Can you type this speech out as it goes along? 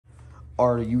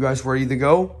Are you guys ready to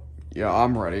go? Yeah,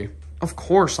 I'm ready. Of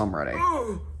course I'm ready.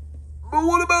 But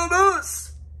what about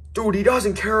us? Dude, he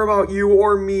doesn't care about you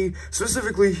or me.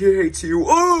 Specifically, he hates you.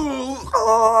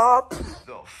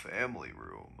 The family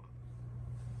room.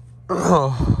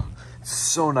 Oh,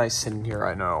 so nice sitting here,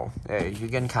 I know. Hey, you're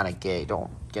getting kind of gay.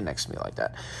 Don't get next to me like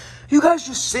that. You guys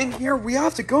just sitting here? We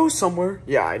have to go somewhere.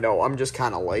 Yeah, I know. I'm just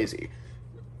kind of lazy.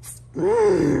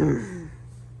 Mewtwo,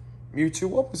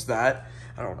 what was that?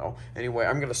 I don't know. Anyway,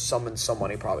 I'm going to summon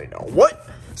someone you probably know. What?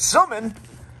 Summon?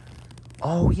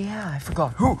 Oh, yeah, I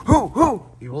forgot. Who?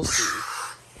 You will see.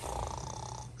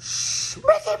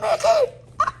 Mickey!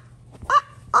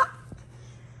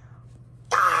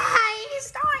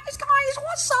 Guys,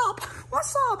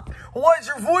 what's up? Why is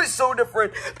your voice so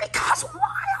different? Because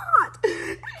why not?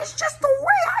 It's just the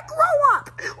way I grow up.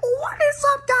 What is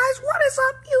up, guys? What is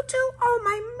up, you two? Oh,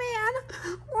 my man.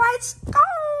 Let's go.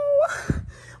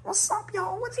 What's up,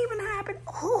 y'all? What's even happened?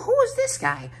 Who is this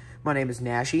guy? My name is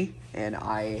Nashi, and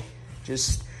I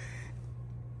just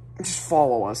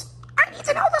follow us. I need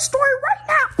to know the story right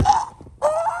now.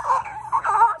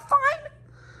 Fine.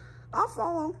 I'll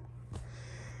follow.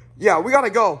 Yeah, we gotta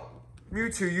go.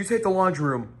 Mewtwo, you take the laundry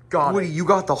room. Got it. Woody, you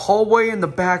got the hallway and the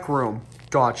back room.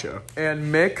 Gotcha.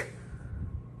 And Mick,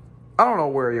 I don't know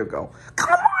where you go.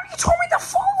 Come on, you told me to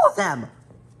follow them.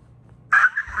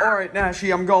 All right,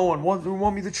 Nashi, I'm going. What, do you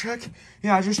want me to check?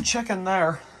 Yeah, just check in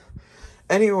there.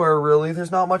 Anywhere, really.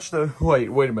 There's not much to... Wait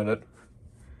a minute.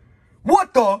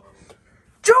 What the?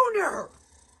 Junior!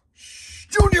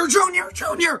 Junior!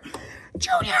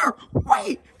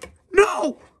 Wait!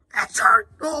 No! That's her!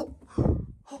 No!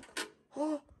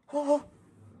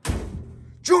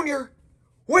 Junior!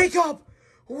 Wake up!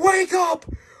 Wake up!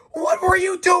 What were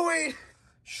you doing?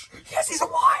 Yes, he's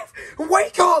alive!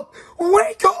 Wake up!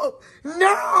 Wake up!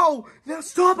 Now! Now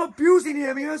stop abusing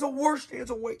him. He has a worse chance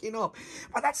of waking up.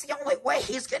 But that's the only way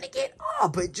he's gonna get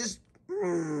up. But just...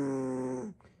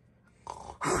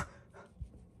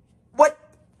 What?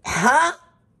 Huh?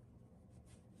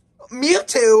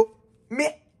 Mewtwo?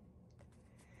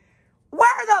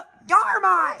 Where the am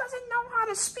I? He doesn't know how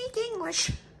to speak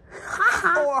English.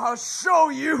 Oh, I'll show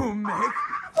you, Mick.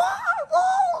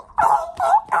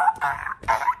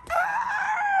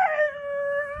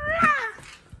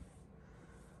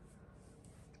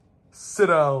 Sit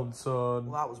down, son.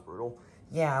 Well, that was brutal.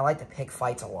 Yeah, I like to pick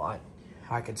fights a lot.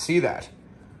 I could see that.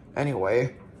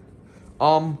 Anyway,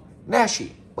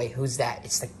 Nashi. Wait, who's that?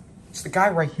 It's the guy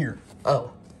right here.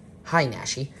 Oh, hi,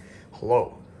 Nashi.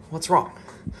 Hello. What's wrong?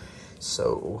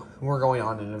 So, we're going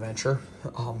on an adventure.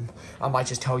 I might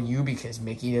just tell you because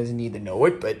Mickey doesn't need to know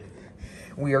it, but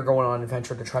we are going on an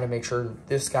adventure to try to make sure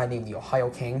this guy named the Ohio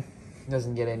King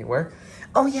doesn't get anywhere.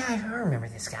 Oh, yeah, I remember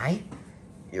this guy.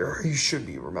 You should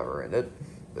be remembering it,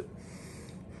 but...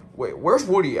 Wait, where's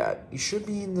Woody at? He should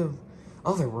be in the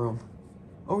other room.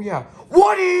 Oh, yeah.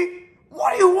 Woody!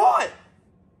 What do you want?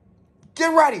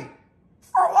 Get ready.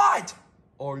 For what?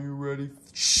 Are you ready?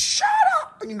 Shut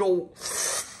up! You know...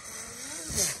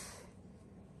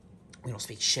 We don't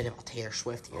speak shit about Taylor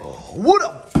Swift here. Oh, what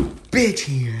a bitch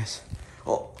he is.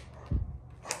 Oh.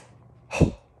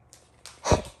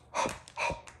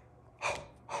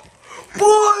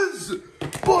 Buzz!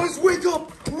 Buzz, wake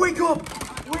up! Wake up!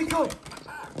 Wake up!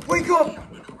 Wake up!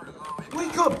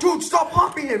 Wake up! Dude, stop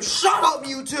hopping him! Shut up,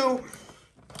 you two!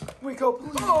 Wake up,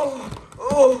 please.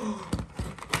 Oh.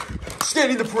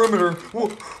 Standing the perimeter.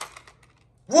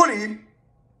 Woody?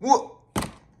 What?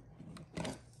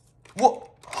 What?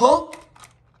 Huh?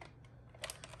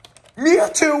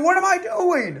 Mewtwo, what am I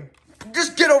doing?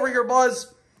 Just get over here,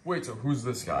 Buzz. Wait, so who's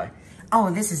this guy? Oh,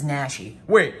 this is Nashi.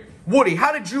 Wait, Woody,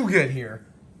 how did you get here?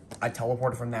 I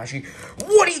teleported from Nashi.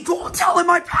 Woody, don't tell him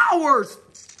my powers!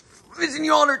 Isn't he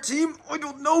on our team? I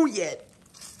don't know yet.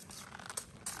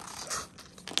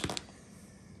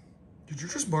 Did you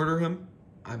just murder him?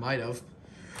 I might have.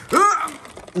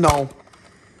 No.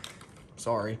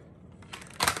 Sorry.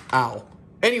 Ow.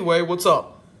 Anyway, what's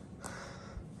up?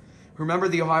 Remember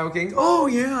the Ohio King? Oh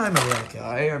yeah, I remember that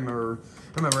guy. I remember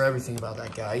everything about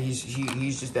that guy. He's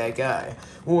just that guy.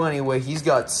 Well, anyway, he's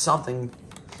got something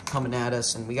coming at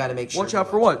us, and we got to make sure. Watch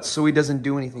out for what? So he doesn't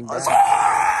do anything bad.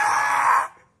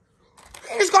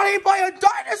 He just got eaten by a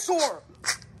dinosaur.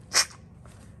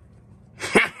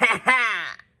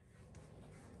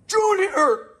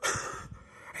 Junior,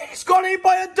 he just got eaten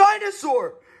by a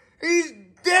dinosaur. He's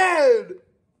dead.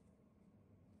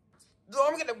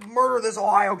 I'm gonna murder this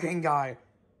Ohio King guy.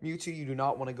 Mewtwo, you do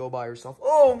not want to go by yourself.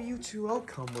 Oh, Mewtwo, I'll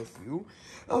come with you.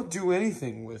 I'll do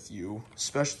anything with you.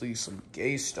 Especially some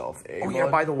gay stuff, eh? Oh, yeah,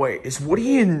 by the way, is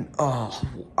Woody and,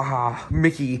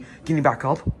 Mickey getting back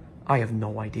up? I have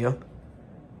no idea.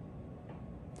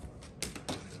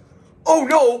 Oh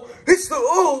no, it's,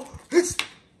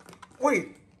 wait,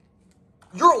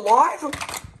 you're alive?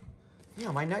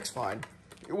 Yeah, my neck's fine.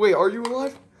 Wait, are you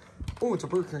alive? Oh, it's a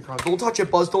Burger King crown. Don't touch it,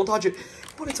 Buzz, don't touch it.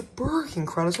 But it's a Burger King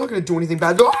crown, it's not gonna do anything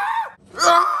bad.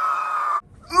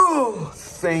 Oh,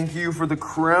 thank you for the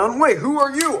crown. Wait, who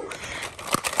are you?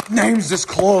 Name's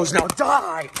disclosed, now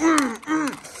die.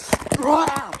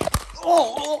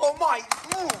 Oh, my,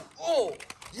 oh.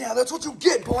 Yeah, that's what you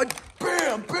get, bud.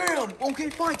 Bam, bam. Okay,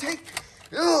 fine, take.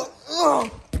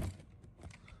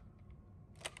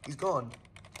 He's gone.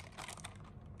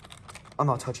 I'm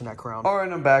not touching that crown. All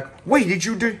right, I'm back. Wait, did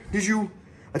you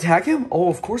attack him? Oh,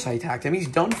 of course I attacked him. He's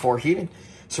done for. He didn't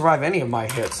survive any of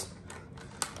my hits.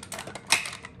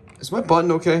 Is my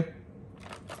button okay?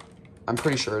 I'm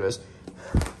pretty sure it is.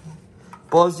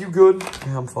 Buzz, you good?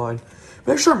 Yeah, I'm fine.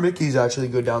 Make sure Mickey's actually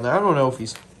good down there. I don't know if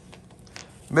he's...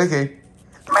 Mickey!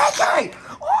 Mickey!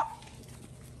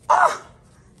 Oh!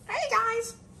 Hey,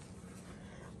 guys!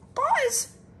 Buzz!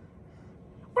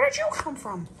 Where did you come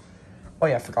from? Oh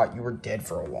yeah, I forgot you were dead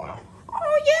for a while.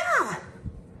 Oh, yeah!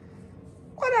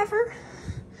 Whatever.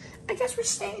 I guess we're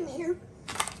staying here.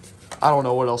 I don't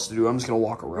know what else to do. I'm just gonna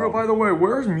walk around. Oh, by the way,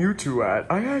 where's Mewtwo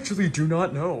at? I actually do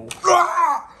not know.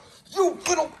 You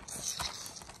little...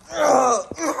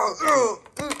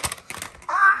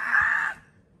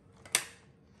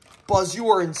 Buzz, you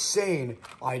are insane.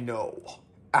 I know.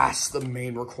 Ask the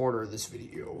main recorder of this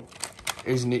video.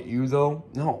 Isn't it you, though?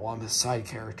 No, I'm a side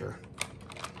character.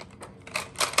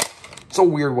 It's a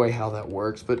weird way how that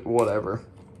works, but whatever.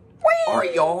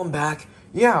 Alright, y'all, I'm back.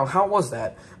 Yeah, how was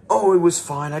that? Oh, it was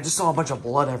fine. I just saw a bunch of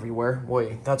blood everywhere.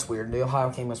 Wait, that's weird. The Ohio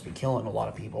King must be killing a lot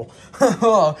of people.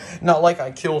 Not like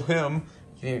I killed him.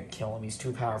 You didn't kill him. He's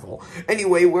too powerful.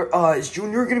 Anyway, is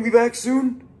Junior gonna be back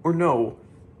soon? Or no?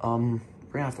 We're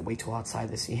gonna have to wait till outside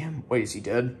to see him. Wait, is he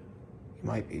dead? He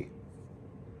might be.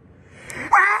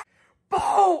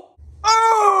 Ball!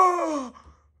 Oh!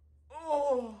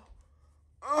 Oh!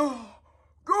 Oh!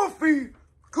 Goofy!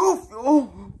 Goofy!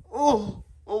 Oh,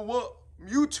 what?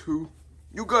 Mewtwo?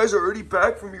 You guys are already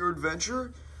back from your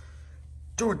adventure?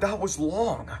 Dude, that was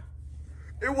long.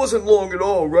 It wasn't long at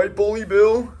all, right, Bully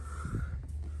Bill?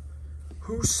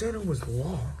 Who said it was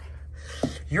long?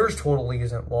 Yours totally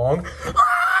isn't long.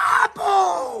 Ah,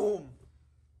 boom!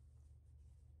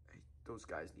 Hey, those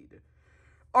guys need it.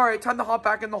 Alright, time to hop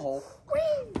back in the hole.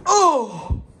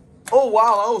 Oh! Oh,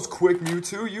 wow, that was quick,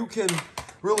 Mewtwo. You can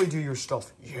really do your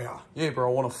stuff. Yeah. Yeah,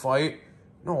 bro, wanna fight?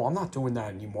 No, I'm not doing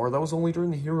that anymore. That was only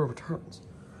during the hero returns.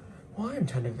 Well, I am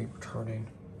technically returning.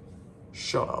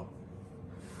 Shut up.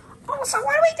 Oh, so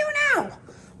what do we do now?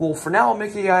 Well, for now,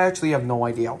 Mickey, I actually have no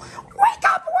idea. Wake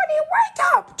up, Woody, wake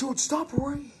up! Dude, stop,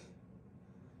 Roy.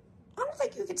 I don't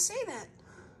think you can say that.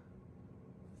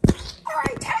 All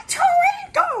right, tattoo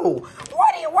and go!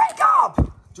 Woody, wake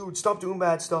up! Dude, stop doing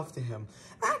bad stuff to him.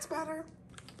 That's better.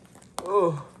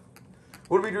 Oh,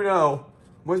 what do we do now?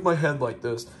 Why's my head like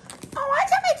this? Oh, I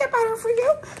can make it better for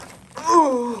you.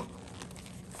 Oh.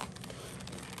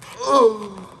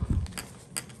 Oh.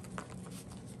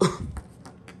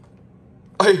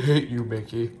 I hate you,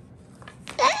 Mickey.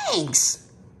 Thanks.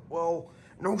 Well,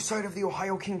 no sight of the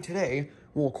Ohio King today.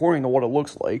 Well, according to what it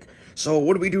looks like. So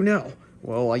what do we do now?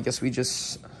 Well, I guess we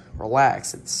just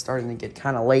relax. It's starting to get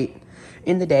kind of late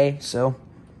in the day, so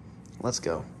let's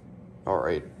go. All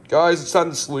right, guys, it's time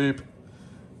to sleep.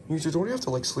 You two, don't you have to,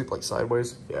 like, sleep, like,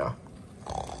 sideways? Yeah.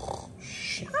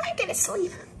 I'm gonna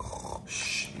sleep.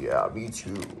 Yeah, me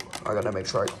too. I gotta make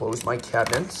sure I close my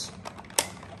cabinets.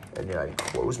 And then I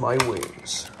close my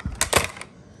wings.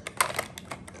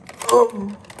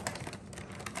 Oh.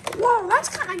 Whoa, that's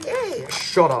kind of gay.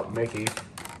 Shut up, Mickey.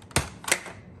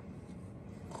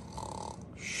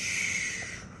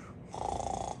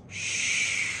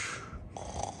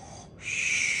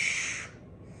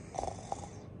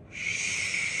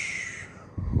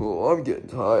 Oh, I'm getting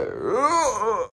tired.